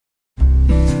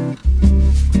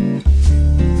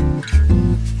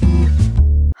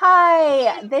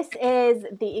Hi, this is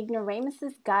the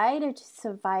Ignoramus's Guide to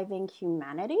Surviving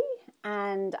Humanity,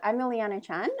 and I'm Ileana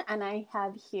Chan, and I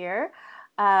have here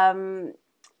um,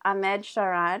 Ahmed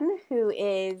Sharan, who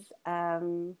is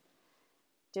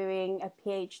doing a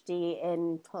PhD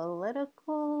in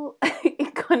political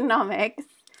economics,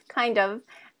 kind of,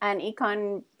 and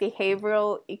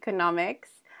behavioral economics,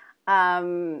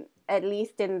 at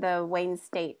least in the Wayne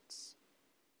State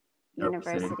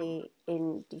University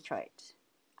in Detroit.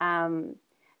 Um,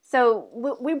 so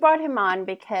we brought him on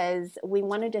because we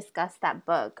want to discuss that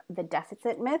book, The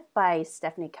Deficit Myth by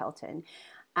Stephanie Kelton.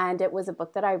 And it was a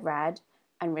book that I read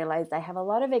and realized I have a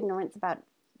lot of ignorance about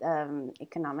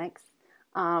economics.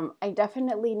 I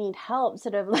definitely need help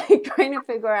sort of like trying to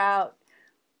figure out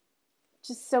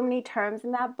just so many terms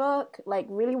in that book, like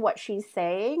really what she's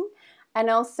saying.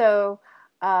 And also,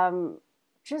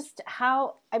 just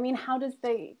how does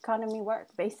the economy work,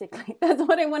 basically? That's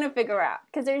what I want to figure out,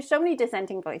 because there's so many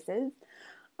dissenting voices.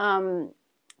 So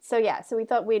we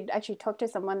thought we'd actually talk to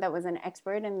someone that was an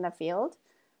expert in the field.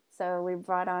 So we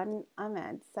brought on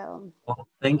Ahmed. Well,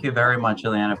 thank you very much,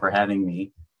 Ileana, for having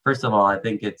me. First of all, I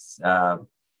think it's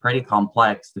pretty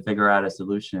complex to figure out a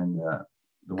solution to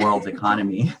the world's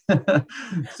economy.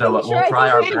 So we'll try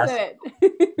our best.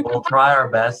 We'll try our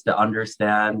best to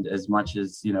understand as much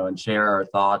as, and share our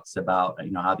thoughts about,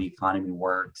 how the economy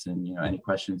works and, any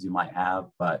questions you might have.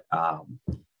 But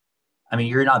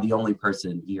you're not the only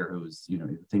person here who's,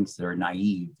 who thinks they're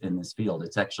naive in this field.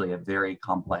 It's actually a very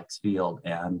complex field.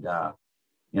 And,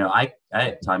 I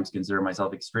at times consider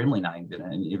myself extremely naive in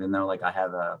it. And even though I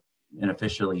have an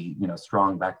officially,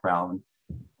 strong background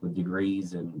with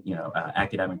degrees and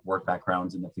academic work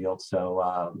backgrounds in the field.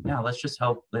 So let's just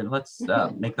hope. Let's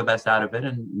make the best out of it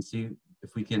and see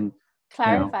if we can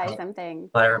clarify something.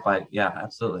 Clarify, yeah,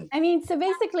 absolutely. So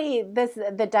basically,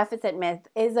 the Deficit Myth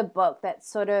is a book that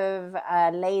sort of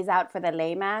lays out for the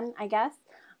layman, I guess,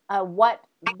 what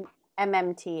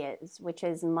MMT is, which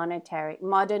is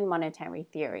modern monetary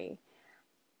theory.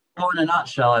 Well, in a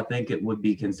nutshell, I think it would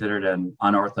be considered an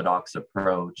unorthodox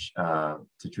approach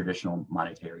to traditional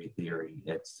monetary theory.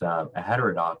 It's a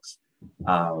heterodox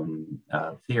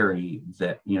theory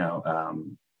that,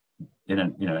 in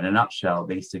a nutshell,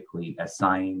 basically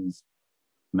assigns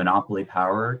monopoly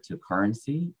power to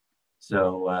currency.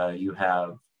 So you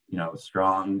have,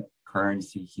 strong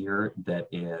currency here that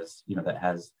is, that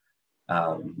has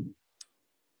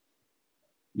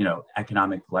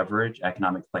economic leverage,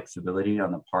 economic flexibility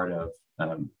on the part of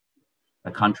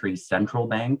a country's central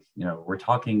bank. We're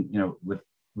talking, with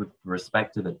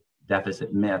respect to the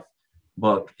Deficit Myth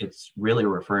book, it's really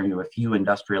referring to a few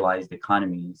industrialized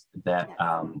economies that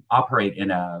operate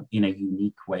in a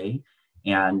unique way.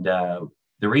 And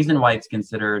the reason why it's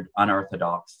considered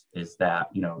unorthodox is that,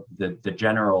 the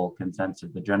general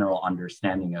consensus, the general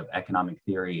understanding of economic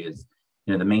theory is,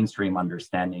 the mainstream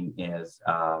understanding is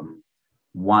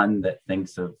one that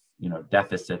thinks of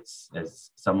deficits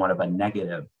as somewhat of a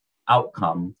negative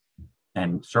outcome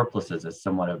and surpluses as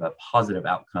somewhat of a positive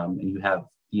outcome. And you have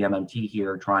the MMT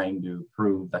here trying to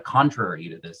prove the contrary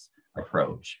to this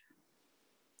approach,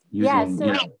 using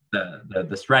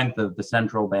the strength of the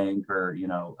central bank or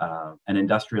an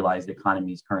industrialized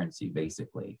economy's currency,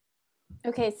 basically.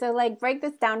 Okay, so break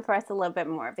this down for us a little bit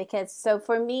more, because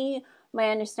for me, my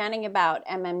understanding about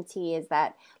MMT is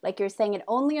that, like you're saying, it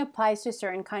only applies to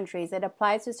certain countries. It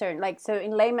applies to certain, so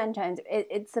in layman terms,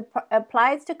 it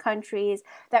applies to countries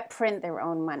that print their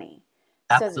own money.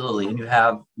 Absolutely. And you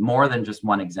have more than just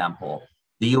one example.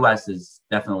 The U.S. is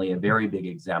definitely a very big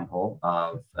example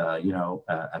of,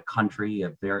 a country,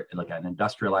 an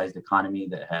industrialized economy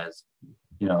that has,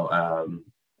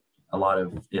 a lot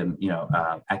of,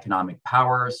 economic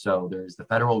power. So there's the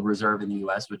Federal Reserve in the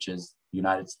U.S., which is the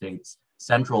United States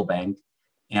central bank,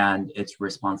 and its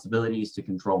responsibilities to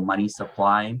control money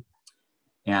supply.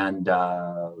 And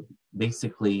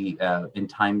basically, in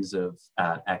times of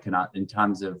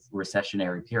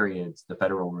recessionary periods, the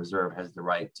Federal Reserve has the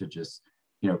right to just,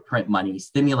 print money,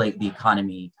 stimulate the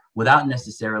economy without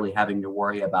necessarily having to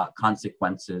worry about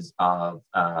consequences of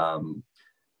a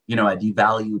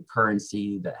devalued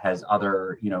currency that has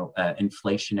other,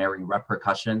 inflationary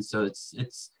repercussions. So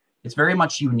it's very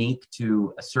much unique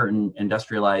to a certain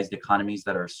industrialized economies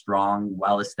that are strong,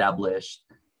 well-established.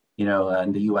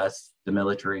 And the U.S., the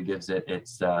military gives it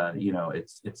its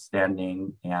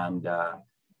standing. And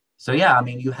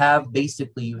you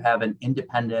have an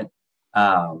independent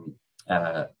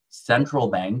central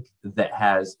bank that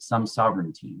has some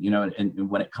sovereignty, and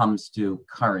when it comes to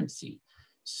currency.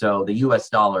 So the US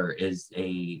dollar is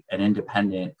an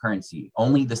independent currency.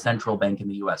 Only the central bank in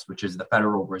the US, which is the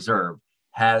Federal Reserve,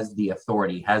 has the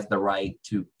authority, has the right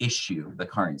to issue the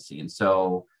currency. And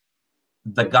so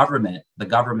the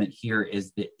government here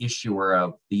is the issuer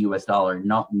of the US dollar,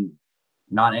 not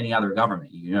any other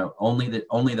government. Only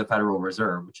the Federal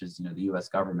Reserve, which is the US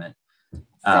government,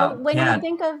 So when you can.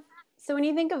 think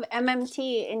of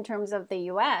MMT in terms of the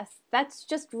US, that's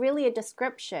just really a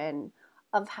description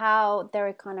of how their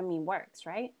economy works,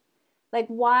 right? Like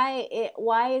why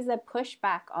is a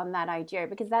pushback on that idea?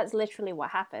 Because that's literally what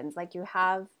happens. Like you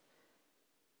have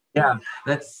Yeah,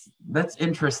 that's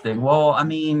interesting. Well, I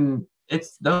mean,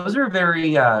 it's those are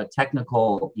very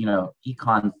technical,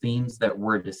 econ themes that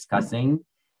we're discussing.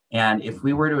 And if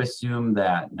we were to assume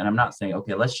that, and I'm not saying,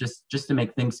 okay, let's just to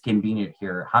make things convenient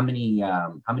here, how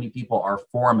many people are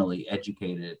formally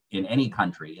educated in any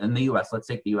country in the U.S.? Let's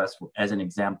take the U.S. as an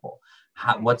example.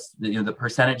 What's the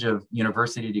percentage of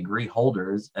university degree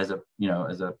holders as a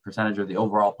percentage of the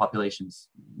overall population's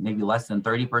maybe less than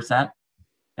 30%?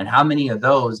 And how many of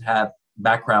those have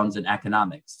backgrounds in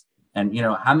economics? And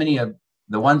how many of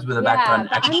the ones with a background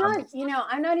Yeah, in but economics?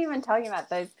 I'm not even talking about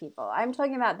those people. I'm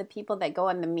talking about the people that go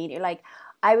on the media. Like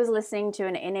I was listening to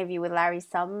an interview with Larry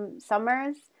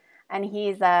Summers, and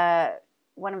he's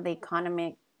one of the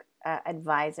economic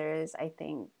advisors, I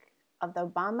think, of the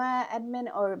Obama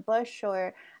admin or Bush,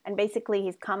 and basically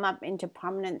he's come up into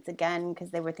prominence again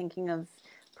because they were thinking of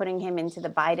putting him into the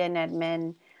Biden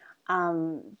admin.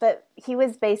 But he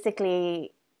was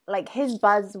basically like his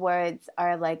buzzwords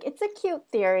are like it's a cute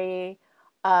theory,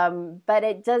 but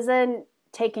it doesn't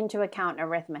take into account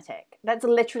arithmetic. That's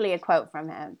literally a quote from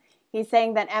him. He's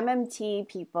saying that MMT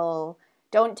people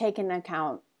don't take into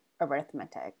account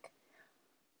arithmetic.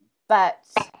 But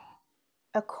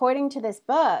according to this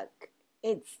book,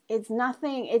 it's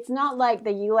nothing. It's not like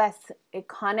the U.S.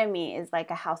 economy is like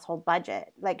a household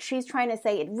budget. Like she's trying to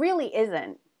say, it really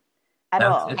isn't at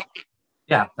That's all. it.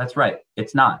 Yeah, that's right.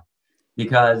 It's not,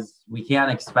 because we can't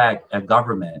expect a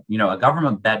government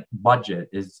budget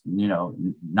is,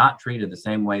 not treated the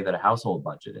same way that a household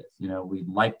budget is. We'd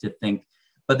like to think,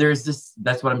 but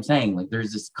that's what I'm saying. Like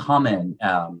there's this common,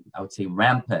 I would say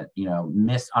rampant,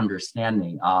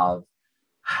 misunderstanding of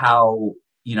how,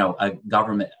 a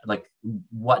government, like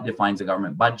what defines a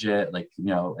government budget, like,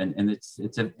 and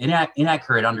it's an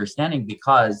inaccurate understanding,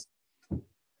 because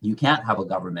you can't have a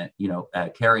government,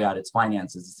 carry out its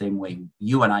finances the same way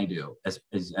you and I do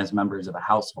as members of a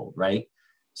household, right?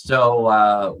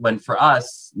 So when for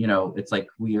us, it's like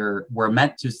we're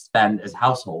meant to spend as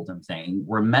households. I'm saying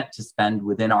we're meant to spend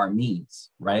within our means,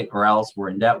 right? Or else we're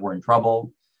in debt, we're in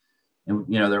trouble, and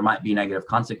there might be negative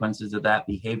consequences of that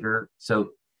behavior.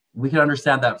 So we can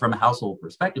understand that from a household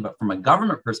perspective, but from a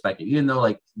government perspective, even though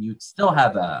like you still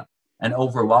have an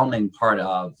overwhelming part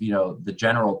of the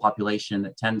general population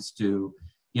that tends to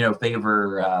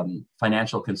favor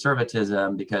financial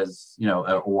conservatism, because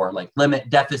or like limit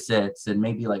deficits and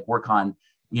maybe like work on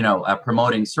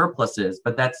promoting surpluses.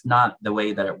 But that's not the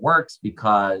way that it works,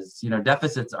 because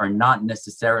deficits are not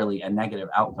necessarily a negative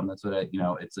outcome. That's what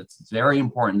it's very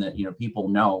important that people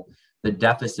know the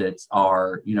deficits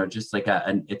are just like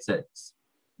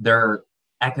they're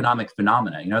economic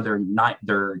phenomena.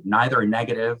 They're neither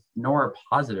negative nor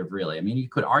positive, really. I mean, you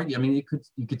could argue,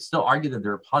 you could still argue that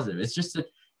they're positive. It's just that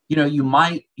you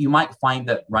might find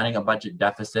that running a budget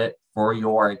deficit for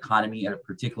your economy at a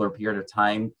particular period of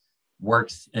time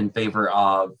works in favor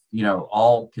of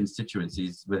all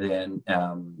constituencies within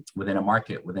a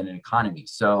market, within an economy.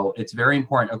 So it's very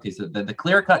important. Okay, so the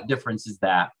clear-cut difference is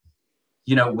that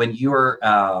when you're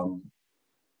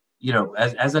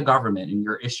as a government and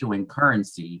you're issuing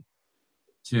currency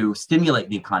to stimulate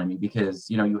the economy, because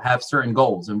you have certain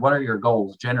goals. And what are your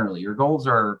goals? Generally your goals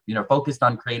are focused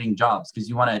on creating jobs, because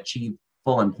you want to achieve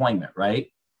full employment, right?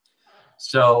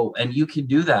 So, and you can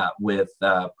do that with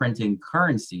printing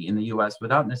currency in the US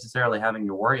without necessarily having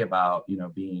to worry about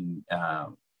being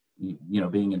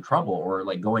being in trouble or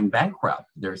like going bankrupt.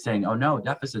 They're saying, oh no,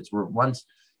 deficits were once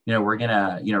we're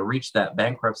gonna reach that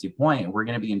bankruptcy point, and we're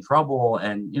gonna be in trouble.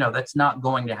 And that's not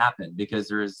going to happen, because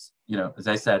there's as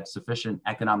I said, sufficient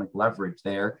economic leverage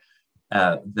there,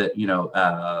 that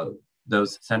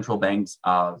those central banks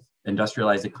of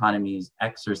industrialized economies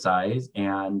exercise.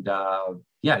 And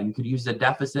yeah, you could use a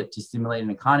deficit to stimulate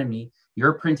an economy.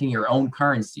 You're printing your own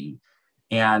currency,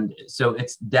 and so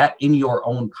it's debt in your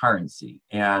own currency.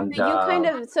 And You kind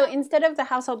of, so instead of the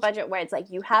household budget where it's like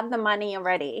you have the money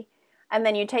already and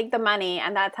then you take the money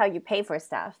and that's how you pay for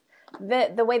stuff.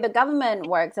 The way the government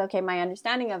works, okay, my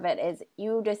understanding of it is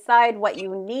you decide what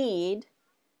you need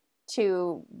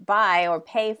to buy or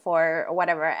pay for or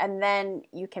whatever, and then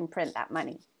you can print that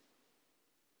money.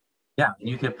 yeah,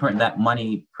 you could print that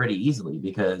money pretty easily,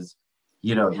 because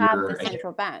You have the you're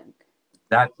central bank.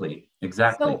 exactly.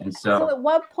 So, And so so, at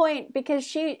what point,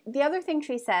 because the other thing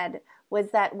she said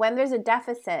was that when there's a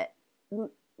deficit,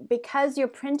 because you're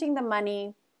printing the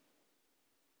money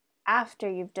after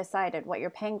you've decided what you're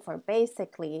paying for,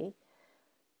 basically,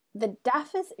 the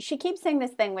deficit, she keeps saying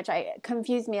this thing, which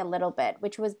confused me a little bit,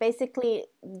 which was basically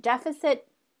deficit,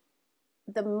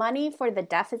 the money for the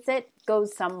deficit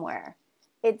goes somewhere.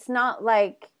 It's not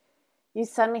like you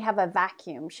suddenly have a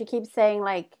vacuum. She keeps saying,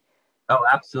 like, oh,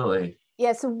 absolutely.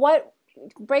 yeah, so what,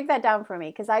 break that down for me,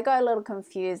 because I got a little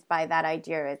confused by that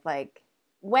idea. It's like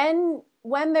when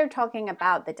they're talking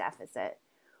about the deficit,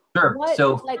 Sure.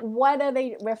 So, what are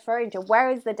they referring to? Where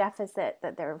is the deficit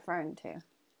that they're referring to?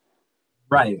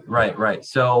 right.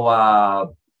 So,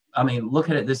 I mean, look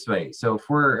at it this way. So, if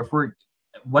we're,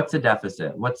 what's a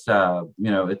deficit? What's, So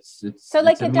it's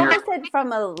like a a mere. deficit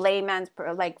from a layman's,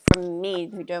 like from me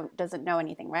who doesn't know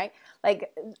anything, right?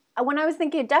 Like when I was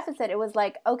thinking of deficit, it was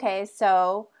like, okay,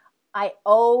 so I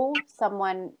owe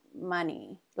someone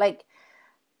money. Like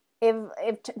if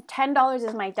 $10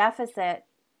 is my deficit,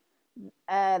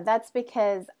 that's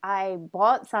because I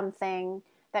bought something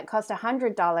that cost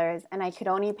 $100 and I could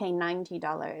only pay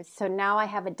 $90. So now I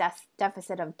have a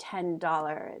deficit of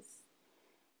 $10. Is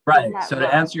Right. that So to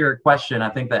wrong? answer your question, I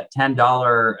think that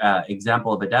 $10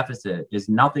 example of a deficit is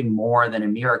nothing more than a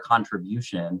mere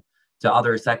contribution to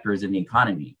other sectors in the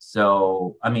economy.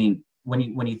 So, I mean, when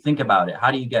you think about it, how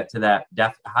do you get to that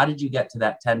how did you get to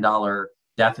that $10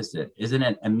 deficit? Isn't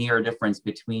it a mere difference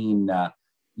between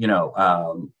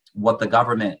what the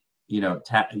government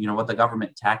what the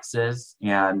government taxes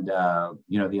and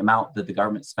the amount that the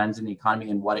government spends in the economy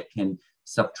and what it can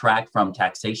subtract from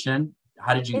taxation?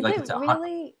 How did you Is like it it's a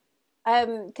really?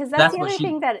 Because that's that's the what other she.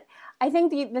 thing that I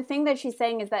think the thing that she's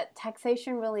saying is that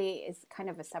taxation really is kind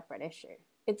of a separate issue.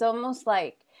 It's almost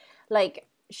like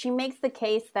she makes the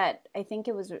case that I think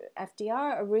it was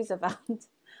FDR or Roosevelt.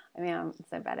 I mean, I'm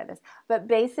so bad at this, but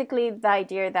basically the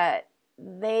idea that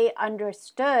they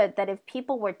understood that if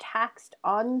people were taxed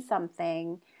on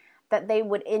something, that they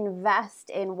would invest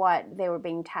in what they were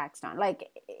being taxed on. Like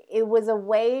it was a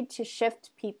way to shift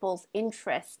people's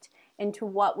interest into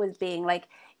what was being, like,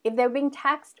 if they're being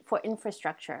taxed for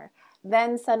infrastructure,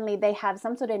 then suddenly they have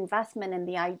some sort of investment in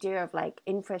the idea of like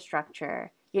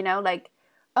infrastructure, like,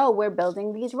 oh, we're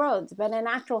building these roads. But in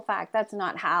actual fact, that's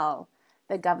not how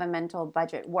the governmental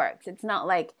budget works. It's not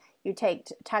like you take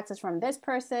taxes from this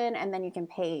person and then you can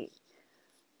pay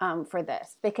for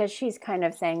this, because she's kind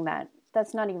of saying that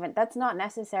that's not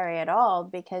necessary at all,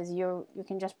 because you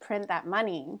can just print that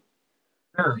money.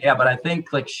 Sure, yeah, but I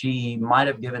think like she might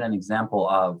have given an example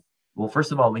of, well,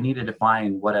 first of all, we need to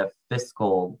define what a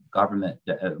fiscal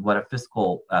what a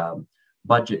fiscal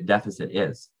budget deficit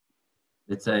is.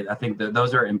 I think that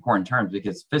those are important terms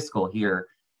because fiscal here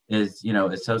is,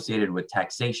 associated with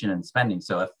taxation and spending.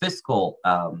 So a fiscal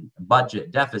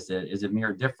budget deficit is a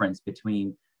mere difference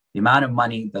between the amount of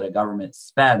money that a government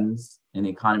spends in the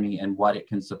economy and what it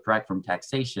can subtract from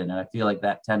taxation. And I feel like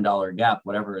that $10 gap,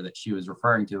 whatever that she was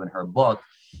referring to in her book,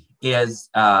 is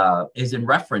in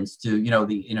reference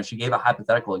to, she gave a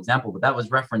hypothetical example, but that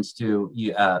was reference to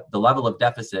the level of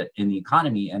deficit in the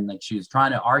economy, and like she was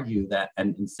trying to argue that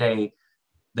and say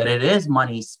that it is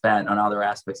money spent on other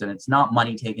aspects and it's not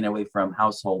money taken away from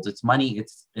households. It's money,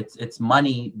 it's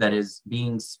money that is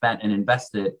being spent and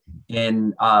invested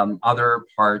in other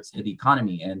parts of the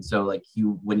economy. And so like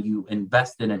when you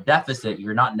invest in a deficit,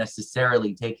 you're not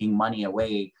necessarily taking money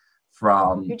away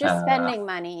from You're just spending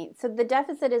money. So the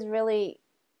deficit is really,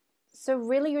 so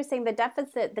really you're saying the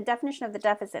deficit, the definition of the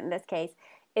deficit in this case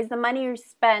is the money you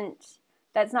spent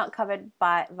that's not covered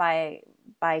by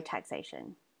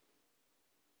taxation.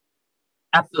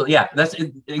 Absolutely, yeah, that's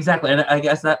exactly, and I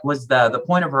guess that was the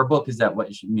point of her book, is that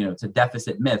it's a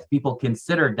deficit myth. People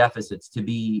consider deficits to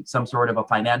be some sort of a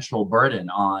financial burden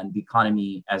on the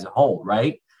economy as a whole,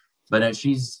 right? But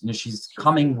she's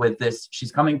coming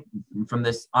from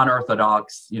this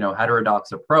unorthodox,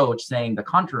 heterodox approach, saying the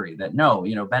contrary, that no,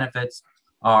 benefits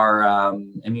are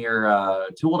a mere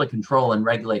tool to control and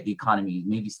regulate the economy,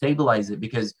 maybe stabilize it,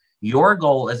 because your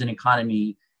goal as an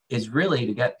economy is really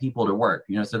to get people to work,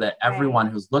 so that Right. everyone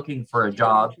who's looking for a She did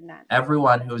job, mention that.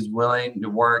 everyone who's willing to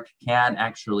work can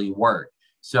actually work.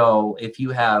 So if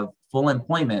you have full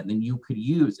employment, then you could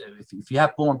use, if you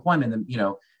have full employment,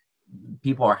 then,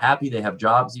 people are happy, they have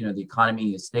jobs, the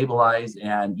economy is stabilized,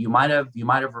 and you might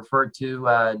have referred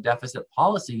to deficit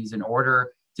policies in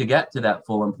order to get to that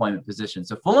full employment position.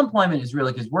 So full employment is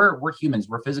really, because we're humans,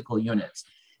 we're physical units.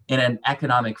 in an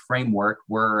economic framework,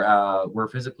 we're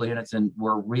physical units and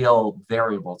we're real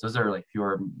variables. Those are like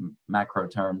pure macro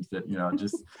terms that,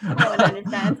 just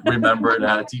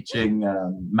remembered teaching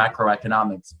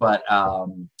macroeconomics. But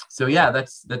so yeah,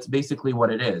 that's basically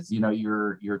what it is.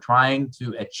 You're trying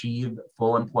to achieve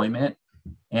full employment,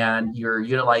 and you're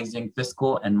utilizing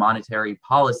fiscal and monetary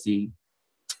policy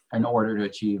in order to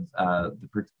achieve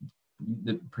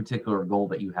the particular goal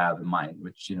that you have in mind,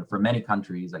 which, for many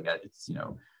countries, I guess it's,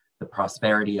 the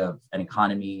prosperity of an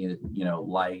economy,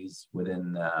 lies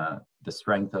within the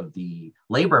strength of the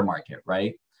labor market,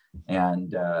 right?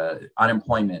 And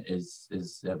unemployment is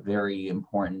a very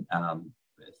important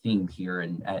theme here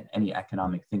in any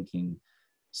economic thinking.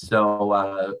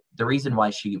 So the reason why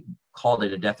she called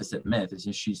it a deficit myth is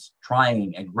that she's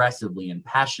trying aggressively and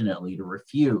passionately to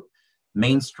refute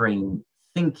mainstream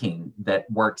thinking that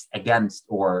works against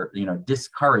or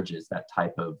discourages that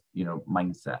type of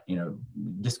mindset,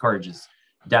 discourages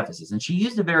deficits. And she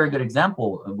used a very good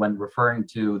example when referring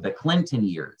to the Clinton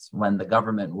years, when the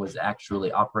government was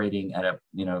actually operating at a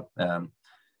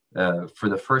for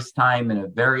the first time in a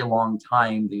very long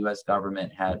time, the US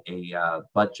government had a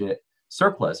budget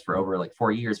surplus for over like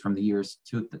 4 years, from the years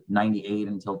 98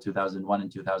 until 2001 and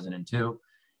 2002.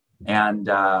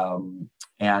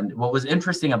 And what was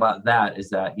interesting about that is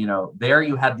that, there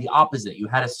you had the opposite. You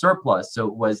had a surplus. So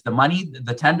it was the money,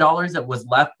 the $10 that was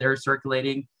left there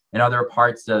circulating in other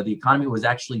parts of the economy was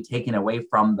actually taken away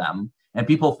from them. And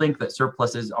people think that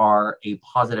surpluses are a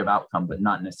positive outcome, but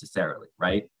not necessarily,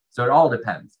 right? So it all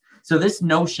depends. So this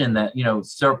notion that,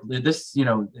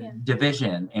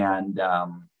 division, and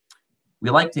we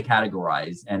like to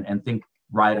categorize and think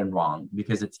right and wrong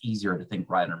because it's easier to think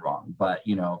right and wrong. But,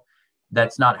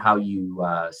 that's not how you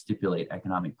stipulate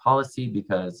economic policy,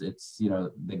 because it's,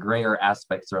 the grayer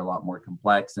aspects are a lot more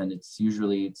complex. And it's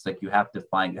like you have to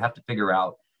figure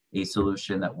out a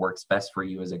solution that works best for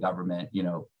you as a government,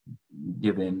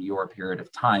 given your period of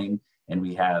time. And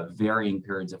we have varying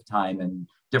periods of time and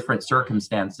different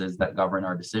circumstances that govern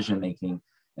our decision making.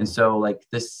 And so like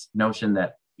this notion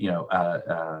that,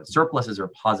 surpluses are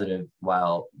positive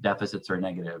while deficits are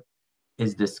negative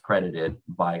is discredited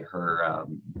by her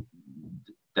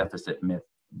deficit myth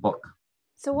book.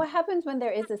 So what happens when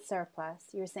there is a surplus?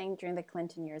 You're saying during the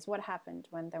Clinton years, what happened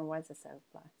when there was a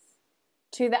surplus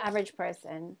to the average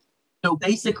person? So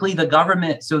basically the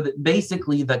government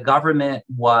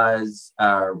was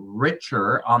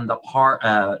richer on the part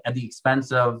at the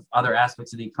expense of other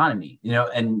aspects of the economy,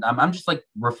 and I'm just like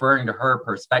referring to her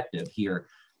perspective here,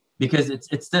 because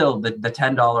it's still the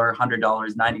 $10, $100,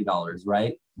 $90,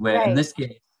 right? Where right. In this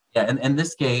case,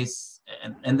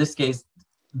 in this case,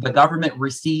 the government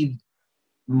received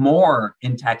more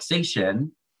in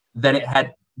taxation than it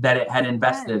had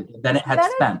invested, than it had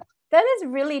spent. That is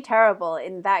really terrible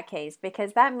in that case,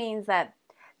 because that means that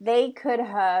they could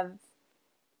have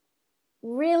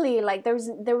really, like,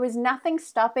 there was nothing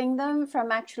stopping them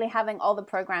from actually having all the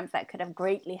programs that could have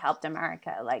greatly helped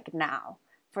America, like now,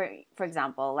 for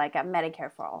example, like a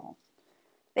Medicare for all.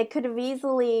 They could have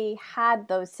easily had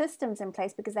those systems in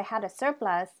place because they had a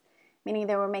surplus, meaning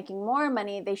they were making more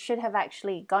money. They should have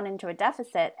actually gone into a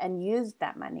deficit and used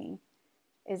that money.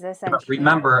 Is essentially. But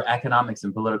remember, economics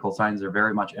and political science are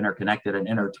very much interconnected and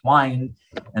intertwined.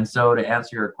 And so to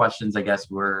answer your questions, I guess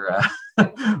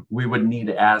we would need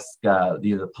to ask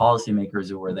the policymakers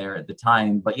who were there at the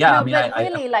time. But yeah,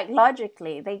 like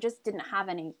logically, they just didn't have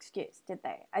any excuse, did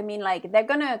they? I mean, like, they're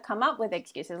going to come up with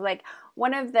excuses. Like,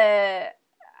 one of the,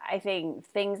 I think,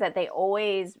 things that they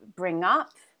always bring up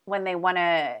when they want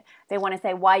to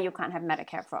say why you can't have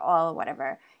Medicare for all or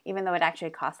whatever, even though it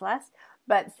actually costs less.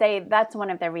 But say that's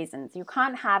one of their reasons. You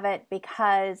can't have it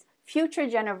because future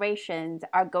generations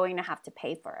are going to have to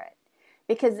pay for it.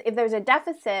 Because if there's a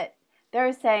deficit,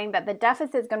 they're saying that the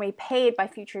deficit is going to be paid by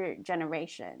future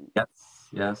generations.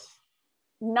 Yes.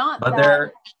 But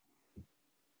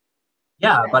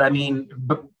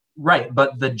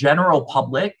the general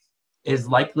public is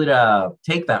likely to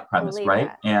take that premise,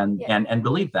 right? And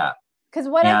believe that. Because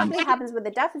what actually happens with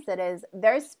the deficit is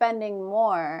they're spending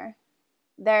more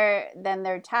than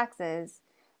their taxes,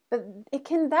 but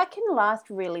that can last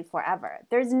really forever.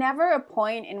 There's never a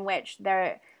point in which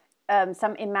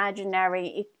some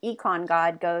imaginary econ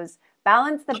god goes,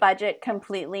 balance the budget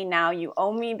completely now, you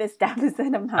owe me this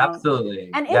deficit amount. Absolutely.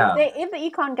 And if the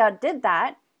econ god did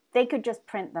that, they could just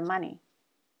print the money.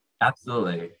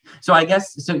 Absolutely. So I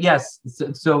guess, yes,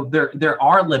 so there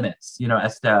are limits,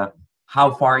 as to how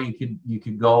far you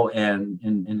could go in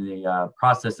the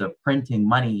process of printing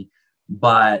money.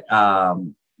 But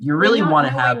you We're really not want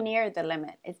to nowhere have. near the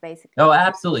limit, is Oh, basically.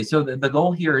 absolutely. So the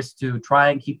goal here is to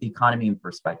try and keep the economy in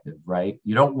perspective, right?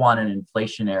 You don't want an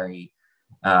inflationary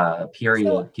So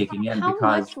period kicking in how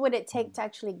because much would it take to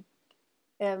actually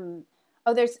oh,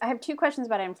 I have two questions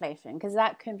about inflation because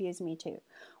that confused me too.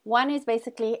 One is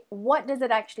basically what does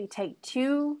it actually take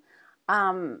to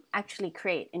actually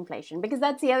create inflation? Because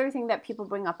that's the other thing that people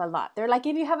bring up a lot. They're like,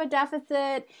 if you have a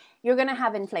deficit, you're going to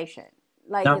have inflation.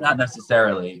 Like, no, not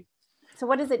necessarily. so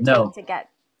what does it take No, to get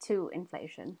to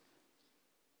inflation?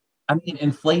 I mean,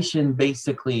 inflation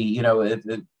basically,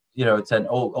 it's an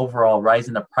overall rise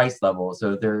in the price level.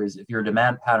 So if your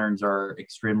demand patterns are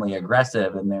extremely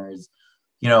aggressive and there's,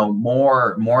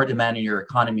 more demand in your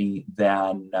economy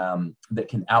than that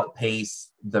can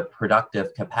outpace the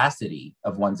productive capacity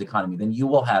of one's economy, then you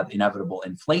will have inevitable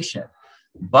inflation.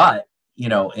 But,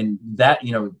 and that,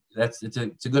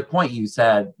 it's a good point you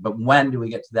said, but when do we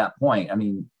get to that point? I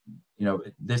mean,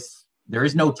 there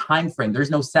is no time frame.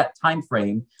 There's no set time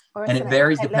frame, Or and is it it a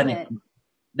varies set depending. limit?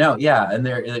 No, yeah, and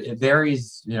it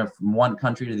varies, from one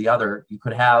country to the other. You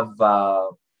could have,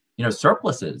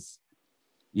 surpluses.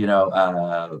 You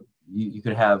know, you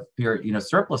could have period.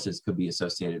 Surpluses could be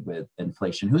associated with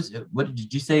inflation. What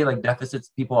did you say? Like deficits?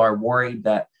 People are worried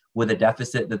that with a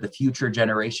deficit, that the future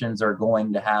generations are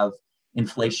going to have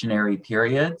inflationary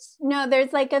periods. No,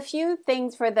 there's like a few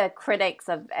things for the critics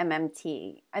of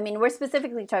MMT. I mean, we're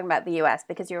specifically talking about the US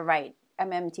because you're right.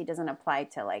 MMT doesn't apply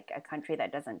to like a country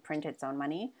that doesn't print its own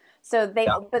money. So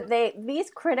Yeah. these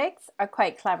critics are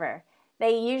quite clever.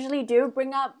 They usually do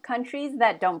bring up countries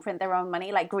that don't print their own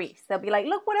money, like Greece. They'll be like,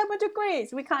 "Look what happened to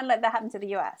Greece. We can't let that happen to the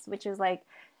US," which is like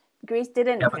Greece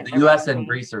didn't Yeah, but print the their own U.S. and money.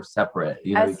 Greece are separate.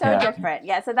 You So can't. different.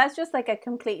 Yeah, so that's just like a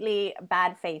completely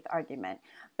bad faith argument.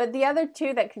 But the other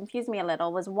two that confused me a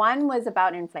little was one was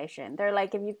about inflation. They're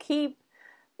like, if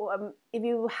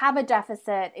you have a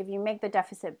deficit, if you make the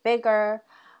deficit bigger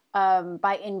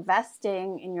by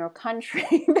investing in your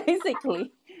country,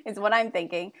 basically, is what I'm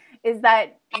thinking, is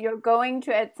that you're going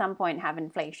to at some point have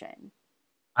inflation.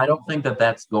 I don't think that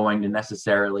that's going to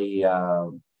necessarily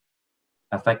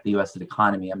affect the U.S.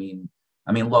 economy.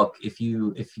 Look,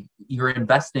 you're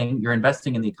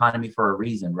investing in the economy for a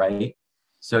reason, right?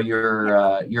 So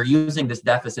Yeah. you're using this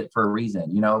deficit for a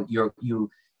reason.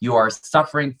 You are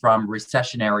suffering from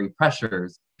recessionary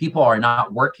pressures. People are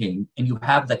not working, and you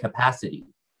have the capacity.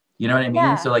 You know what I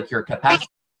mean? So Yeah. like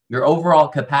your overall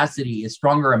capacity is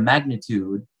stronger in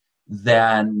magnitude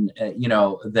than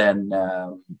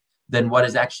than what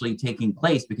is actually taking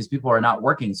place because people are not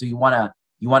working. So you want to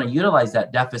utilize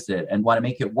that deficit and want to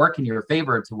make it work in your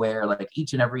favor to where like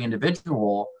each and every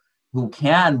individual who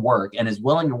can work and is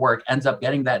willing to work ends up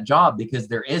getting that job because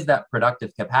there is that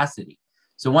productive capacity.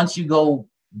 So once you go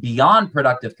beyond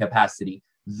productive capacity,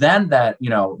 then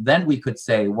we could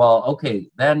say, well, okay,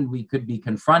 then we could be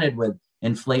confronted with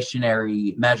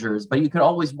inflationary measures, but you could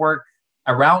always work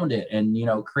around it and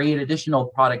create additional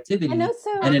And productivity and also,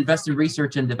 invest in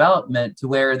research and development to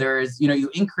where there is you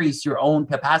increase your own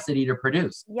capacity to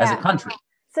produce as a yeah. country.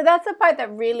 So that's the part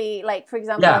that really, like, for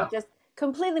example, Yeah, just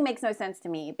completely makes no sense to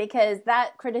me because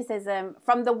that criticism,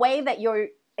 from the way that you're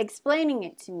explaining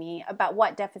it to me about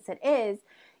what deficit is,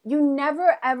 you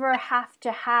never ever have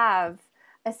to have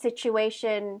a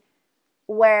situation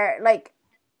where, like,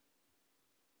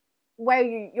 where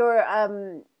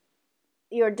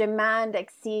your demand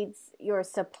exceeds your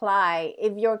supply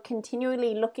if you're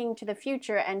continually looking to the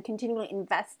future and continually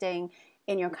investing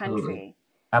in your absolutely, country.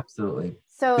 absolutely.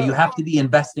 But you So have to be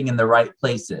investing in the right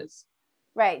places,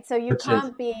 right. So you which is,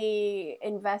 can't be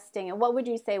investing. And what would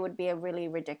you say would be a really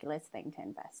ridiculous thing to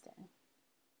invest in?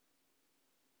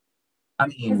 I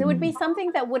Because it would be mean,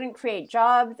 something that wouldn't create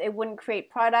jobs, it wouldn't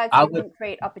create products, I it would wouldn't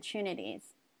create opportunities.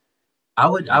 I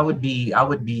would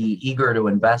be eager to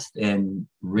invest in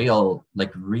real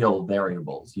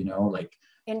variables, like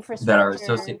that are Infrastructure,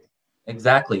 associated.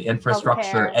 Exactly.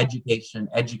 Infrastructure, healthcare.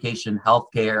 education,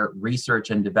 healthcare, research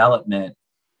and development,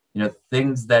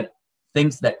 things that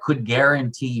could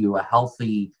guarantee you a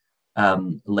healthy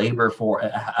labor for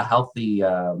a healthy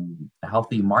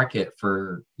market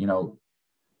for a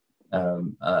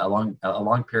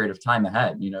long period of time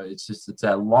ahead. It's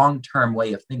a long-term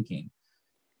way of thinking.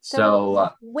 So,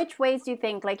 So which ways do you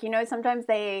think, like, sometimes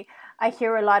I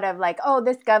hear a lot of like, oh,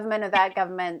 this government or that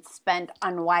government spent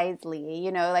unwisely,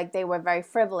 like they were very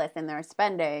frivolous in their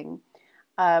spending.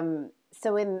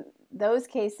 So, in those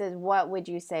cases, what would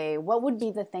you say? What would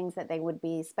be the things that they would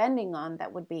be spending on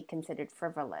that would be considered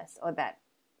frivolous or that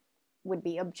would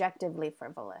be objectively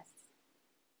frivolous?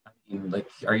 Like,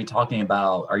 are you talking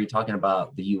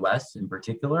about the US in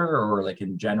particular, or like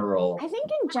in general? I think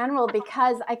in general,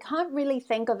 because I can't really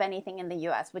think of anything in the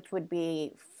US which would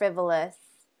be frivolous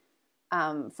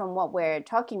from what we're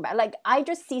talking about. Like, I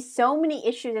just see so many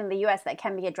issues in the US that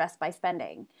can be addressed by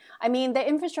spending. I mean, the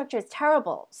infrastructure is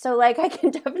terrible. So, like, I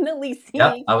can definitely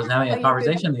Yeah, see I was having how a you could.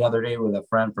 conversation the other day with a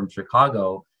friend from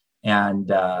Chicago, and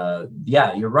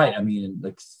yeah, you're right. I mean,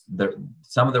 like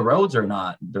some of the roads are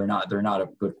not, they're not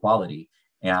of good quality,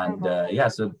 and Terrible. yeah,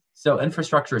 so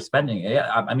infrastructure spending. Yeah,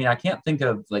 I mean, I can't think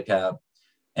of like a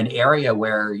an area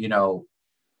where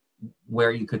where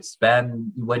you could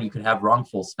spend, when you could have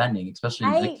wrongful spending, especially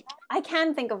like. I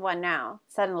can think of one now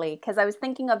suddenly because I was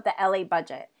thinking of the LA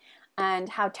budget and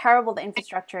how terrible the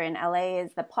infrastructure in LA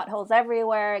is, the potholes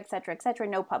everywhere, et cetera,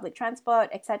 no public transport,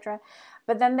 et cetera.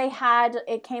 But then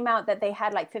it came out that they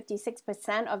had like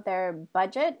 56% of their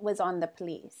budget was on the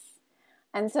police.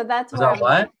 And so that's Was where that I'm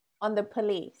like, what? on the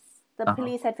police. The Uh-huh.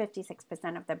 police had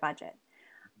 56% of their budget.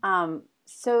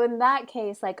 So in that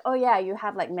case, like, oh yeah, you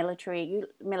have like military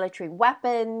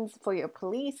weapons for your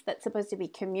police. That's supposed to be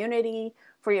community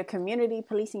for your community,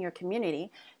 policing your community.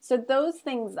 So those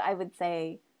things, I would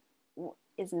say,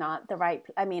 is not the right.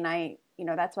 I mean,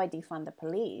 that's why I defund the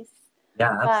police.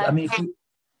 Yeah, that's. I But mean,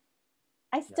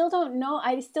 I yeah. still don't know.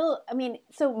 I mean,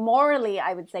 so morally,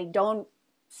 I would say don't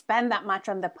spend that much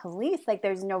on the police. Like,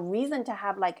 there's no reason to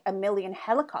have like a million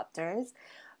helicopters,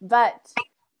 but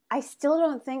I still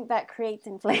don't think that creates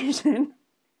inflation.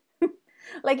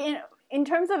 Like in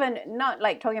terms of not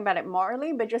like talking about it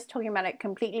morally, but just talking about it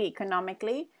completely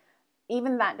economically,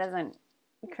 even that doesn't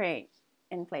create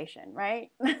inflation,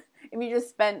 right? If you just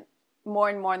spent more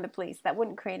and more on the police, that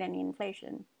wouldn't create any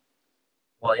inflation.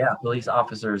 Well, yeah, police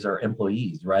officers are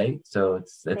employees, right? So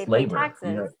They it's pay labor.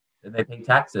 taxes. They pay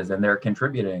taxes and they're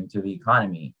contributing to the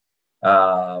economy.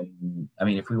 I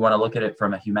mean, if we want to look at it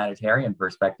from a humanitarian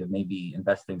perspective, maybe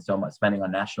investing so much spending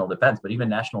on national defense, but even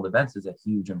national defense is a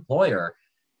huge employer.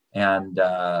 And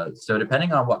so,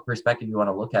 depending on what perspective you want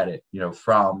to look at it,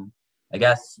 from, I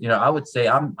guess, I would say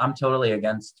I'm totally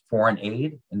against foreign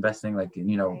aid, investing like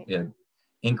Right.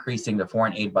 increasing the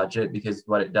foreign aid budget, because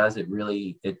what it does,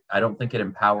 I don't think it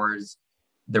empowers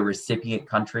the recipient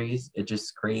countries. It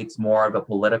just creates more of a I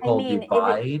political mean, if it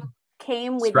divide,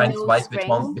 came with strengths no wise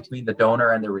between strings, the donor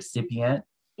and the recipient.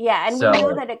 yeah, and we know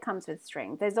So, that it comes with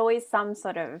strings. There's always some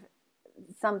sort of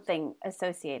something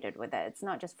associated with it. It's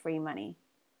not just free money.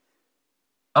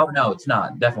 oh no, it's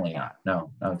not. Definitely Yeah. not.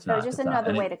 No, no, it's So it's not. just It's not. another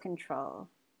And way to control.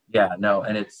 yeah, no,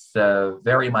 and it's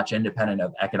very much independent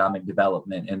of economic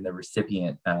development in the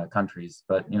recipient countries.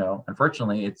 But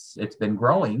unfortunately, it's been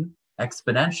growing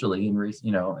exponentially in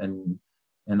recent,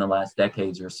 in the last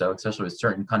decades or so, especially with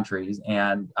certain countries.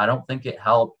 And I don't think it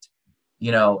helped,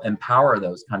 empower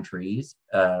those countries,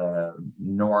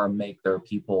 nor make their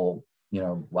people,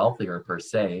 wealthier per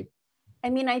se. I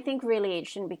mean, I think really it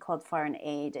shouldn't be called foreign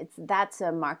aid. That's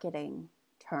a marketing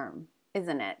term,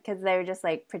 isn't it? Because they're just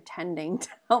like pretending to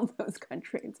help those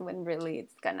countries when really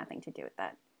it's got nothing to do with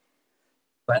that.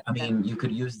 But I So, mean, you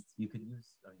could use. I mean, you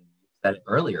said it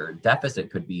earlier.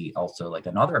 Deficit could be also like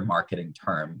another marketing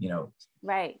term,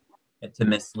 right. to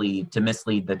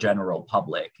mislead the general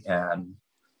public. And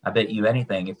I bet you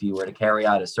anything, if you were to carry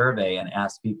out a survey and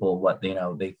ask people what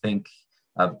they think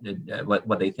of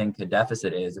what they think the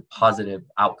deficit is, a positive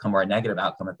outcome or a negative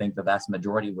outcome, I think the vast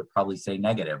majority would probably say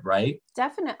negative, right?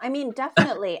 Definitely. I mean,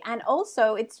 definitely. And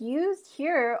also, it's used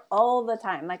here all the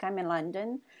time. Like, I'm in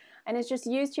London, and it's just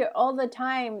used here all the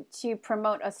time to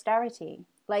promote austerity.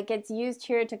 Like, it's used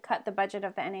here to cut the budget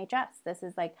of the NHS. This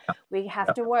is like, Yep. we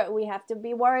have to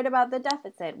be worried about the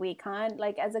deficit. We can't,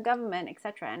 like, as a government,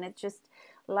 etc. And it's just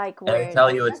like And they we're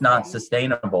tell you it's not discussing.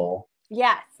 sustainable.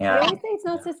 Yes, they And always say it's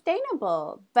not yeah.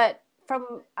 sustainable, but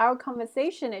from our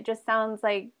conversation, it just sounds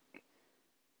like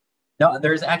No,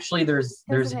 there's actually it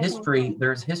doesn't make any sense.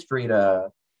 there's history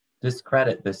to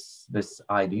discredit this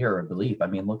idea or belief. I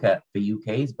mean, look at the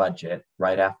UK's budget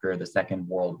right after the Second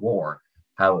World War,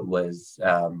 how it was,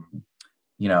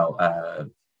 you know, uh,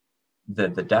 the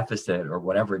deficit or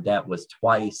whatever debt was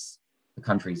twice the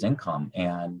country's income,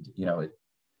 and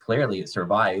clearly it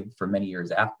survived for many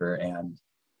years after, and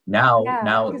now Yeah,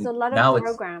 now because a lot of now it's.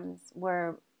 programs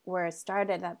were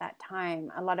started at that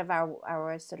time. A lot of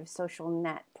our sort of social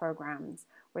net programs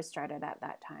were started at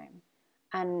that time.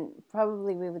 And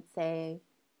probably we would say,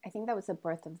 I think that was the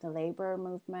birth of the labor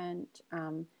movement.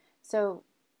 So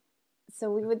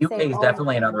so we would say UK is all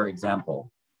definitely another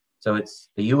example. So it's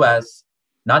the US,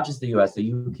 not just the US,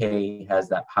 the UK has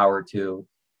that power too.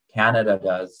 Canada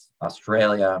does,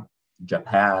 Australia,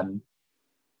 Japan.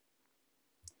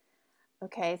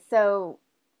 okay, so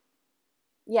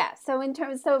Yeah.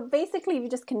 So basically, you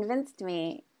just convinced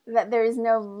me that there is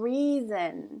no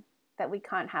reason that we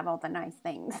can't have all the nice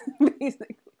things.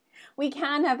 Basically, we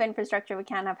can have infrastructure. We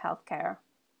can have healthcare.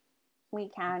 We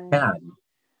can Yeah,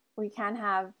 we can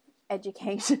have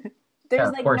education. yeah, There's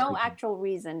of like course no we can. actual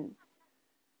reason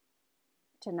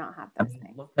to not have I those mean,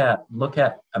 things.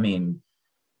 I mean,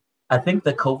 I think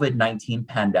the COVID-19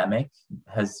 pandemic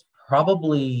has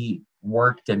probably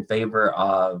worked in favor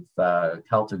of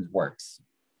Kelton's works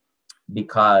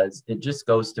because it just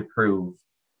goes to prove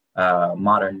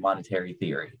modern monetary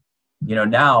theory. You know,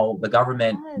 now Yes.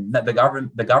 the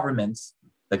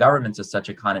governments of such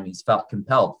economies felt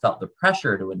the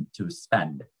pressure to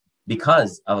spend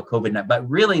because of a COVID-19. But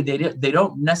really, they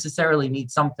don't necessarily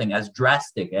need something as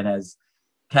drastic and as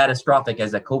catastrophic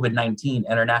as a COVID-19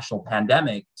 international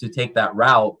pandemic to take that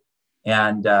route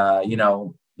and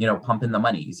pump in the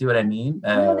money. You see what I mean?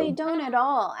 No, they don't at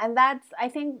all. And that's, I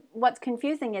think, what's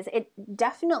confusing is it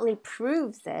definitely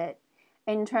proves it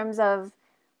in terms of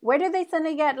where did they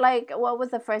suddenly get, like, what was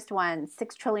the first one?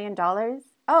 $6 trillion?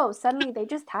 Oh, suddenly they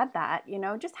just had that,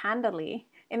 just handily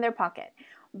in their pocket.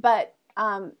 But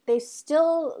they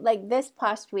still, like this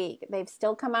past week, they've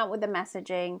still come out with the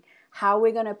messaging. How are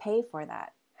we going to pay for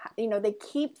that? They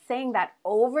keep saying that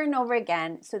over and over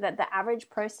again so that the average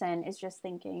person is just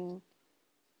thinking,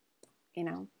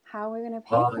 how are we going to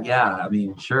pay Well, for it? yeah, I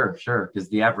mean, sure, because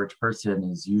the average person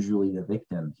is usually the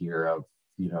victim here of,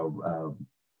 you know,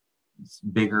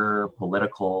 bigger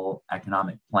political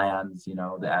economic plans. You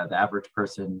know, the average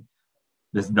person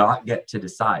does not get to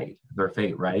decide their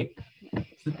fate, right?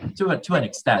 To an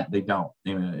extent, they don't.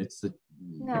 I mean,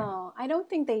 No, I don't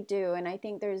think they do. And I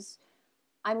think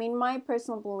my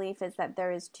personal belief is that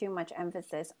there is too much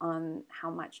emphasis on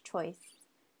how much choice,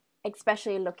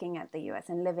 especially looking at the US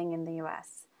and living in the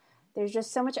US. There's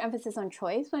just so much emphasis on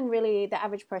choice when really the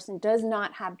average person does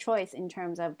not have choice in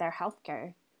terms of their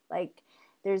healthcare. Like,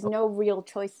 there's no real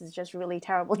choices, just really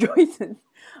terrible choices.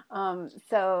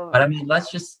 So, but I mean, let's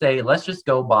just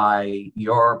go by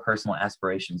your personal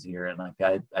aspirations here, and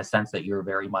like I sense that you're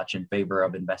very much in favor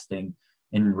of investing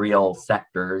in real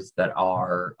sectors that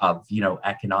are of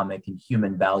economic and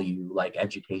human value, like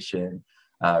education,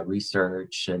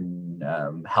 research, and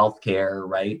healthcare,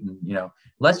 right? And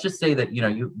let's just say that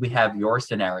we have your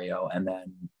scenario, and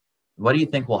then what do you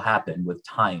think will happen with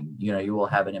time? You will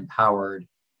have an empowered,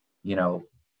 you know,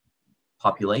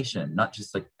 population, not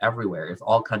just like everywhere. If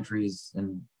all countries,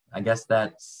 and I guess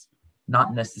that's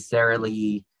not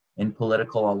necessarily in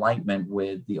political alignment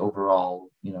with the overall,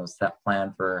 set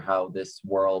plan for how this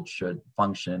world should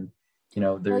function.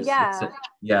 well, It's yeah,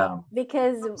 yeah.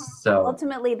 because So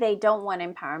ultimately they don't want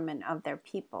empowerment of their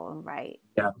people, right?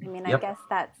 yeah, I yep. guess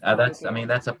that's the I idea. mean,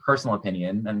 that's a personal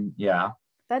opinion, and yeah,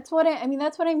 That's what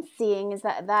I'm seeing is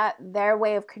that their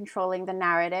way of controlling the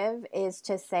narrative is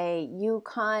to say you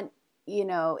can't,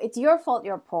 it's your fault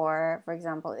you're poor, for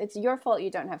example. It's your fault you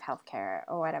don't have healthcare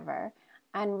or whatever.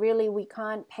 And really we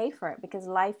can't pay for it because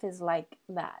life is like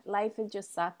that. Life is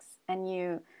just sucks and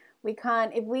we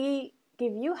can't if we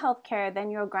give you healthcare,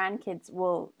 then your grandkids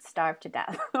will starve to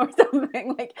death or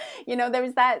something. Like,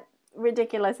 there's that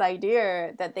ridiculous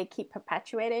idea that they keep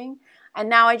perpetuating. And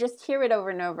now I just hear it over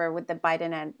and over with the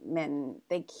Biden admin.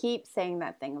 They keep saying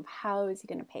that thing of how is he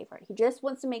going to pay for it? He just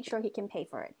wants to make sure he can pay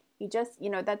for it. He just,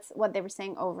 that's what they were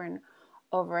saying over and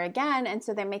over again. And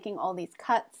so they're making all these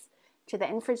cuts to the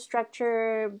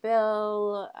infrastructure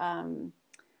bill,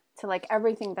 to like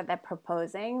everything that they're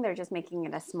proposing. They're just making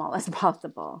it as small as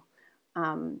possible.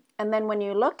 And then when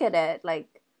you look at it,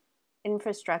 like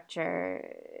infrastructure,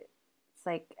 it's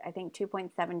like I think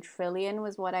 2.7 trillion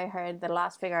was what I heard. The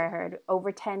last figure I heard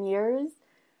over 10 years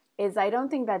is I don't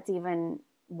think that's even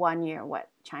 1 year what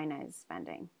China is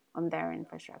spending on their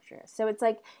infrastructure. So it's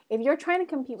like if you're trying to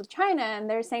compete with China and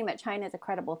they're saying that China is a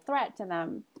credible threat to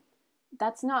them,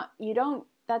 that's not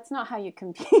how you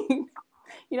compete.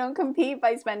 You don't compete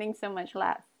by spending so much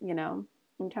less,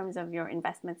 in terms of your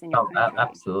investments in your oh, country.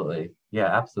 absolutely, yeah,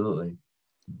 absolutely.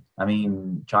 I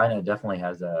mean, China definitely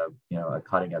has a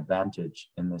cutting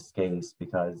advantage in this case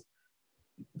because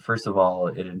first of all,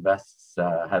 it invests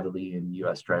heavily in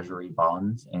U.S. Treasury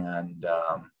bonds and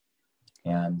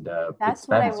it That's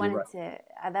what I spends. You're wanted right.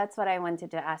 to. That's what I wanted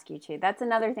to ask you too. That's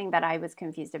another thing that I was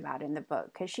confused about in the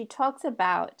book because she talks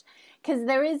about because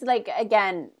there is like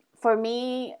again for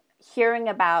me hearing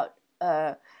about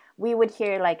we would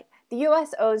hear like the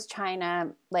U.S. owes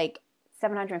China like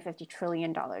 $750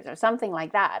 trillion or something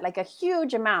like that, like a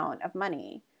huge amount of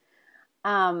money.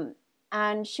 Um,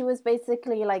 and she was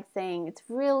basically like saying it's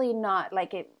really not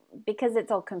like it because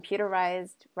it's all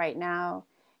computerized right now.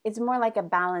 It's more like a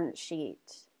balance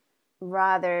sheet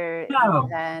rather Yeah.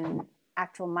 than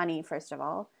actual money, first of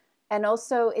all. And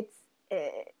also it's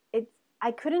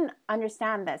I couldn't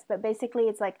understand this, but basically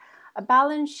it's like a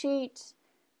balance sheet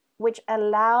which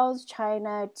allows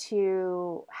China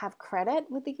to have credit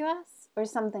with the US or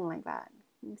something like that.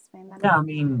 Can you explain that a Yeah, bit? I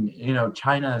mean,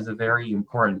 China is a very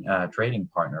important trading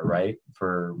partner, right,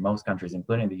 for most countries,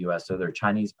 including the U.S. So their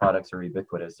Chinese products are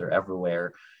ubiquitous; they're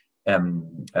everywhere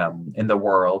in the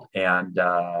world. And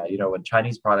when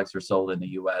Chinese products are sold in the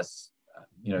U.S.,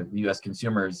 the U.S.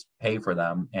 consumers pay for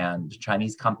them, and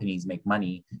Chinese companies make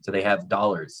money, so they have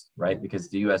dollars, right? Because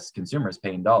the U.S. consumers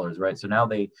pay in dollars, right? So now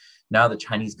the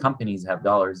Chinese companies have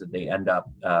dollars that they end up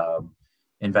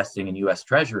investing in U.S.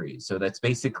 Treasuries. So that's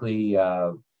basically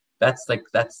that's like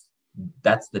that's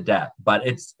the debt. But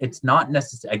it's not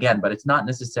necessary again, but it's not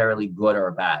necessarily good or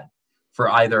bad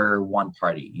for either one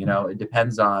party. It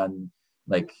depends on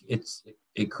like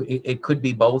it could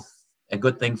be both a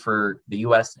good thing for the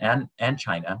U.S. and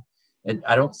China.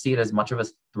 I don't see it as much of a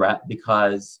threat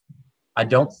because I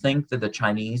don't think that the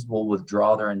Chinese will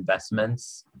withdraw their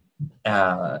investments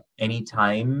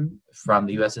anytime from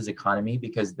the U.S.'s economy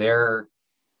because they're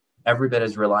every bit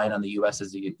as reliant on the U.S.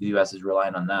 as the U.S. is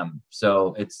relying on them.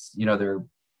 So it's they're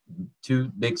two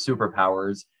big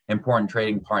superpowers, important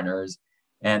trading partners,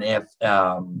 and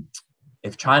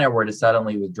if China were to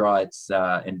suddenly withdraw its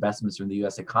investments from the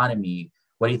U.S. economy,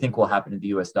 what do you think will happen to the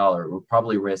U.S. dollar? It will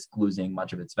probably risk losing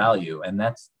much of its value, and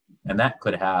that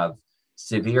could have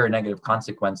severe negative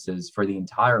consequences for the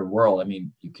entire world. I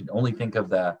mean, you can only think of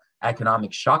the economic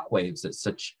shockwaves that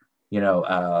such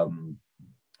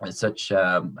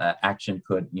action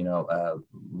could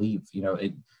leave.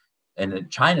 And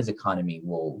China's economy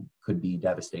could be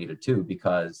devastated too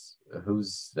because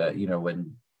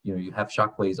when you have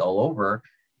shockwaves all over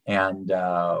and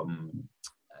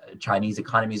Chinese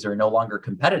economies are no longer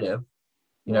competitive.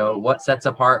 Right. What sets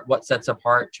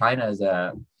apart China as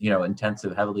a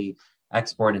heavily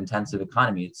export intensive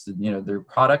economy. It's their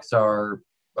products are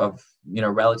of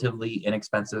relatively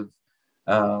inexpensive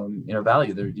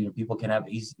value. There people can have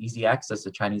easy access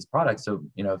to Chinese products. So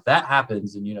if that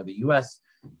happens and the U.S.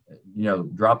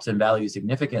 drops in value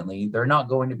significantly, they're not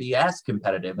going to be as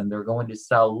competitive and they're going to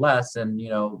sell less, and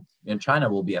China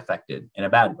will be affected in a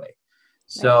bad way. Right.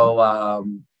 So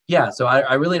yeah, so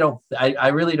I really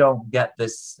don't get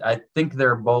this. I think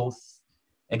they're both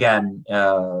again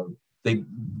they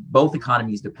both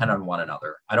economies depend on one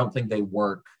another. I don't think they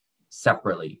work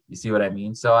separately. You see what I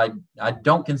mean? So I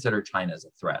don't consider China as a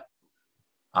threat.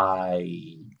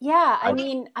 I Yeah, I I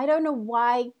mean, I don't know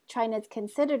why China is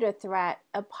considered a threat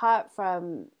apart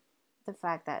from the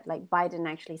fact that like Biden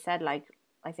actually said like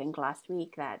I think last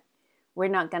week that we're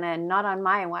not on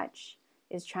my watch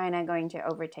is China going to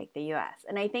overtake the US.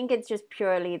 And I think it's just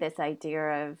purely this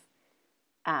idea of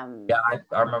yeah, um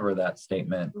I remember that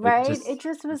statement. It right? just It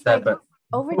just was said, like but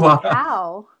overtake well,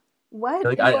 how? What?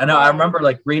 like In I what know I way? remember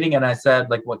like reading and I said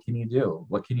like, what can you do?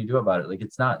 What can you do about it? Like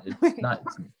it's not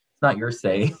your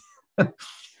say.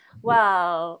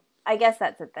 Well, I guess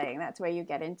that's the thing. That's where you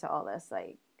get into all this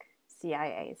like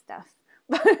CIA stuff.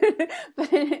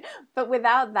 but but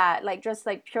without that, like just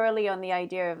like purely on the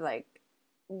idea of like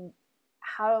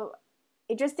how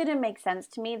it just didn't make sense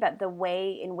to me that the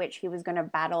way in which he was going to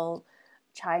battle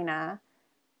China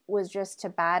was just to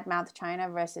badmouth China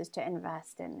versus to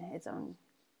invest in his own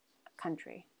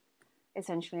country.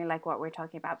 Essentially, like what we're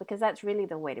talking about, because that's really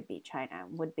the way to beat China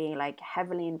would be like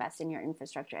heavily invest in your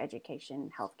infrastructure, education,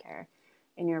 healthcare,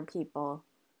 in your people.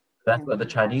 That's what the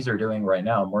And Chinese are doing right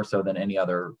now, more so than any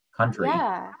other country.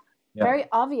 yeah, Yeah. very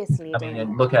obviously I mean, doing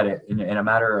and it. look at it in a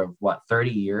matter of what,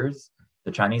 30 years,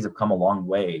 the Chinese have come a long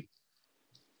way,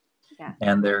 Yeah.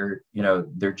 and their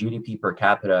GDP per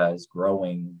capita is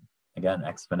growing again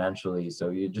exponentially. So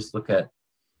you just look at,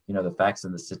 the facts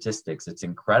and the statistics, it's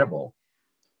incredible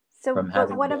So, from but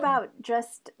having what been. about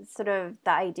just sort of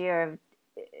the idea of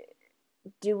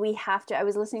do we have to? I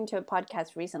was listening to a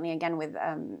podcast recently again with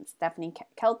Stephanie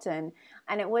Kelton,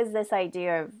 and it was this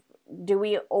idea of do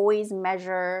we always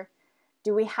measure,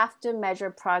 do we have to measure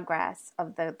progress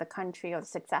of the country or the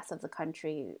success of the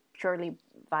country purely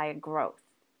via growth?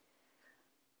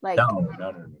 No, Like, no, no,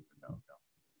 no, no, no.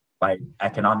 By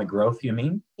economic growth, you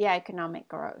mean? yeah, economic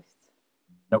growth.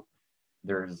 Nope.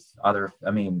 There's other,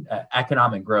 I mean,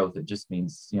 economic growth, it just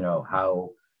means,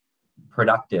 how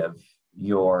productive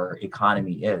your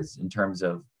economy is in terms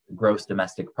of gross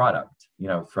domestic product,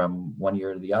 from one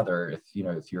year to the other.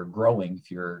 If you're growing,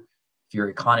 if your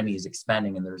economy is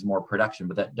expanding and there's more production,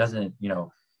 but that doesn't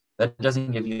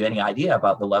give you any idea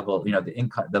about the level,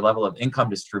 the level of income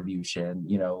distribution,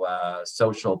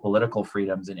 social political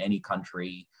freedoms in any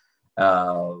country,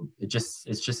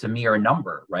 it's just a mere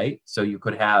number, right? So you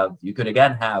could have, you could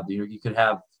again have, you could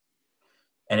have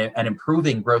an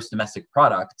improving gross domestic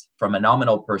product from a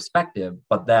nominal perspective,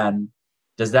 but then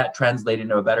does that translate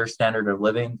into a better standard of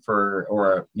living for,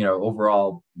 or,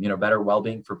 overall, better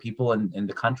well-being for people in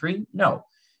the country? No.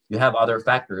 You have other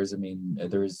factors. I mean,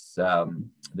 there's the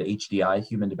HDI,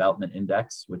 Human Development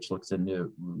Index, which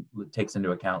takes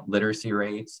into account literacy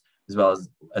rates, as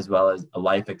well as a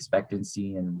life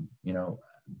expectancy, and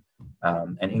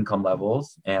and income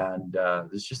levels. And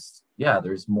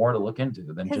there's more to look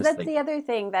into than Because just that's like. the other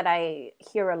thing that I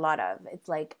hear a lot of. It's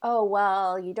like, oh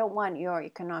well, you don't want your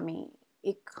economy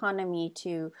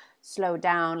to slow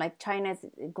down. Like China's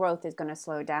growth is going to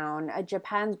slow down.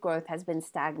 Japan's growth has been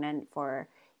stagnant for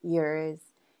years,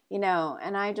 and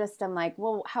I'm like,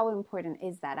 well, how important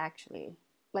is that actually?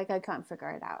 Like I can't figure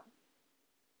it out.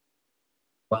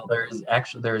 Well,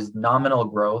 there's nominal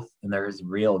growth and there's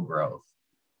real growth.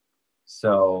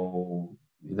 So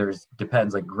there's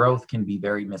depends, like growth can be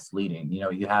very misleading.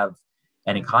 You have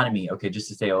an economy, okay, just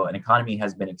to say, oh, an economy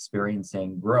has been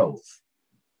experiencing growth.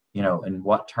 In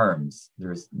what terms?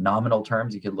 There's nominal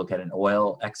terms. You could look at an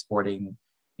oil exporting,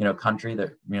 country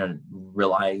that,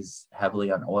 relies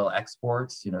heavily on oil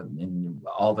exports, and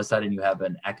all of a sudden you have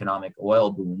an economic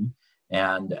oil boom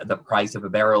and the price of a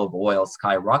barrel of oil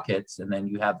skyrockets. And then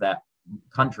you have that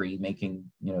country making,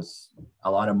 a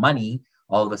lot of money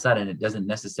all of a sudden. It doesn't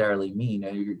necessarily mean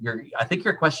I think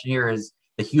your question here is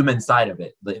the human side of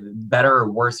it, the better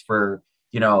or worse for,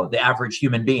 the average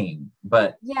human being.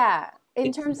 But Yeah, in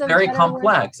it's terms of very better work.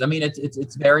 complex. I mean,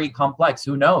 it's very complex.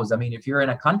 Who knows? I mean, if you're in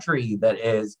a country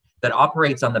that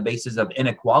operates on the basis of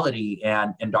inequality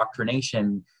and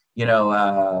indoctrination,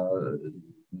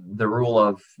 the rule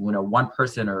of, one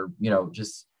person, or,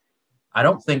 just, I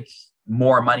don't think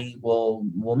more money will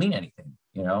mean anything.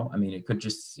 I mean, it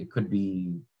could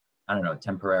be, I don't know,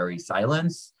 temporary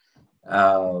silence.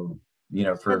 Uh, So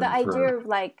the for idea of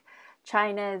like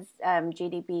China's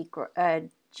GDP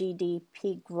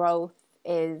growth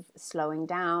is slowing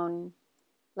down.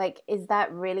 Like, is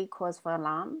that really cause for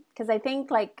alarm? Because I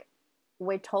think like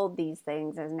we're told these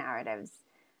things as narratives,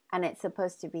 and it's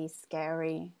supposed to be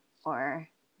scary or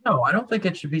No, I don't think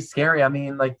it should be scary. I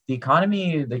mean, like the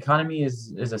economy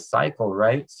is a cycle,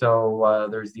 right? So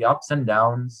there's the ups and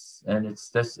downs, and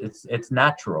it's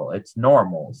natural, it's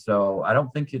normal. So I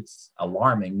don't think it's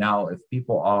alarming. Now, if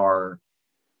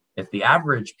the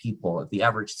average people, if the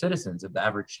average citizens, if the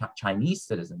average Chinese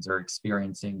citizens are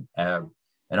experiencing an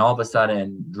all of a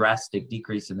sudden drastic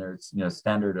decrease in their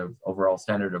overall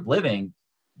standard of living,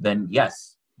 then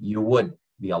yes, you would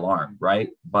be alarmed, right?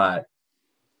 But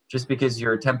just because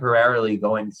you're temporarily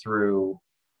going through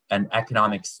an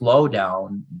economic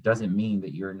slowdown doesn't mean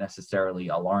that you're necessarily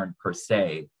alarmed per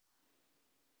se.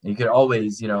 You could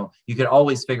always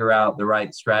figure out the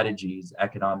right strategies,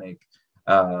 economic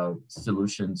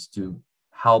solutions to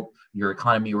help your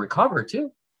economy recover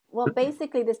too. well,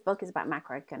 basically this book is about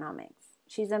macroeconomics.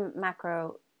 She's a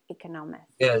macroeconomist.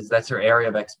 Is That's her area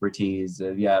of expertise.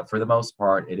 Yeah, for the most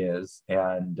part, it is.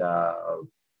 And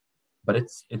but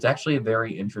it's actually a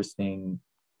very interesting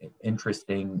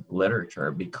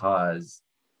literature, because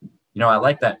I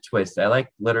like that twist. I like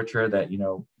literature that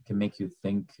can make you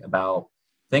think about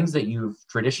things that you've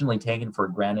traditionally taken for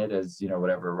granted as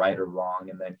whatever, right or wrong,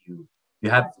 and then you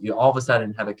all of a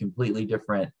sudden have a completely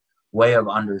different way of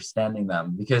understanding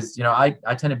them. Because I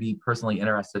tend to be personally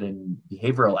interested in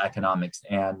behavioral economics,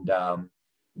 and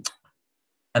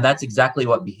that's exactly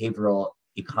what behavioral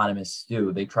economists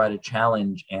do. They try to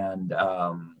challenge and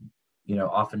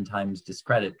oftentimes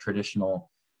discredit traditional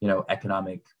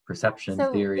economic perception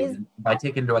So theories is by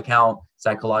taking into account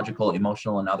psychological,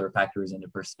 emotional, and other factors into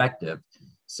perspective.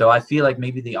 So I feel like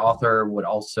maybe the author would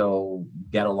also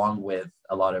get along with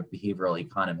a lot of behavioral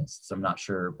economists. I'm not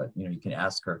sure, but you can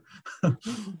ask her.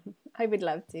 I would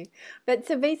love to. But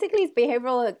so basically it's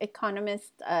behavioral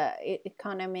economist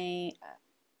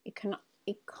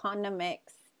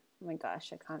economics. Oh my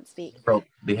gosh, I can't speak.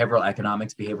 Behavioral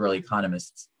economics, behavioral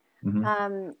economists.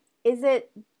 Mhm. Is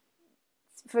it,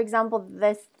 for example,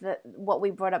 what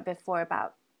we brought up before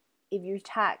about if you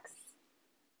tax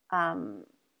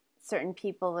certain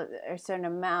people a certain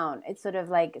amount, it sort of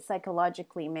like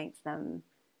psychologically makes them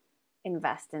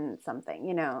invest in something,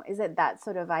 Is it that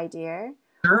sort of idea?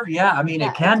 Sure. Yeah. I mean,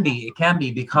 Yeah, it can be. It can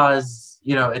be because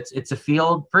it's a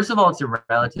field. First of all, it's a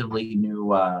relatively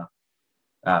new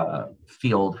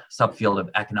subfield of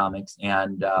economics,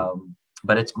 and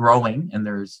but it's growing, and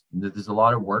there's a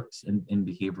lot of works in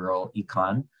behavioral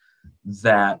econ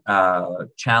that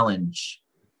challenge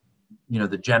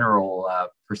the general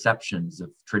perceptions of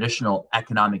traditional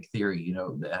economic theory,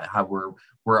 how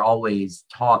we're always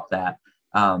taught that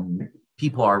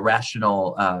people are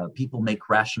rational, people make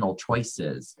rational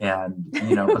choices, and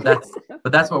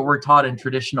but that's what we're taught in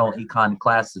traditional econ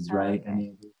classes, right? Okay. I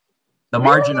mean, the Really?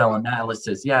 marginal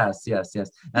analysis, yes,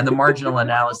 and the marginal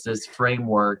analysis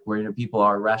framework, where people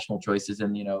are rational choices,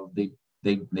 and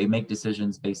they make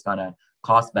decisions based on a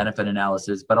cost benefit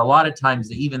analysis. But a lot of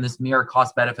times, even this mere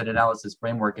cost benefit analysis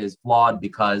framework is flawed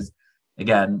because,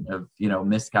 again, of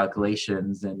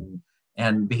miscalculations.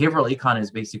 And behavioral econ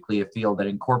is basically a field that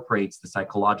incorporates the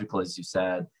psychological, as you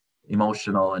said,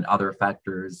 emotional and other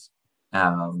factors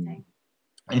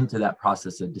into that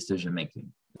process of decision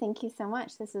making. Thank you so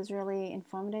much. This is really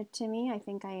informative to me. I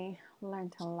think I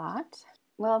learned a lot.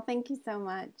 Well, thank you so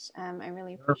much. I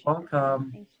really appreciate You're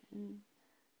welcome. the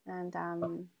information.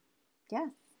 And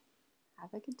yes,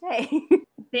 have a good day.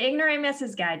 The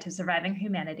Ignoramus's Guide to Surviving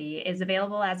Humanity is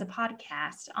available as a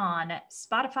podcast on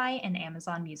Spotify and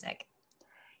Amazon Music.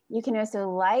 You can also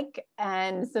like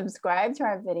and subscribe to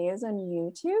our videos on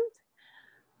YouTube.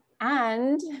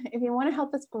 And if you want to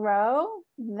help us grow,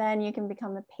 then you can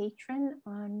become a patron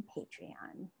on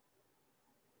Patreon.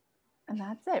 And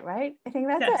that's it, right? I think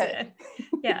that's it.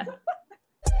 Yeah.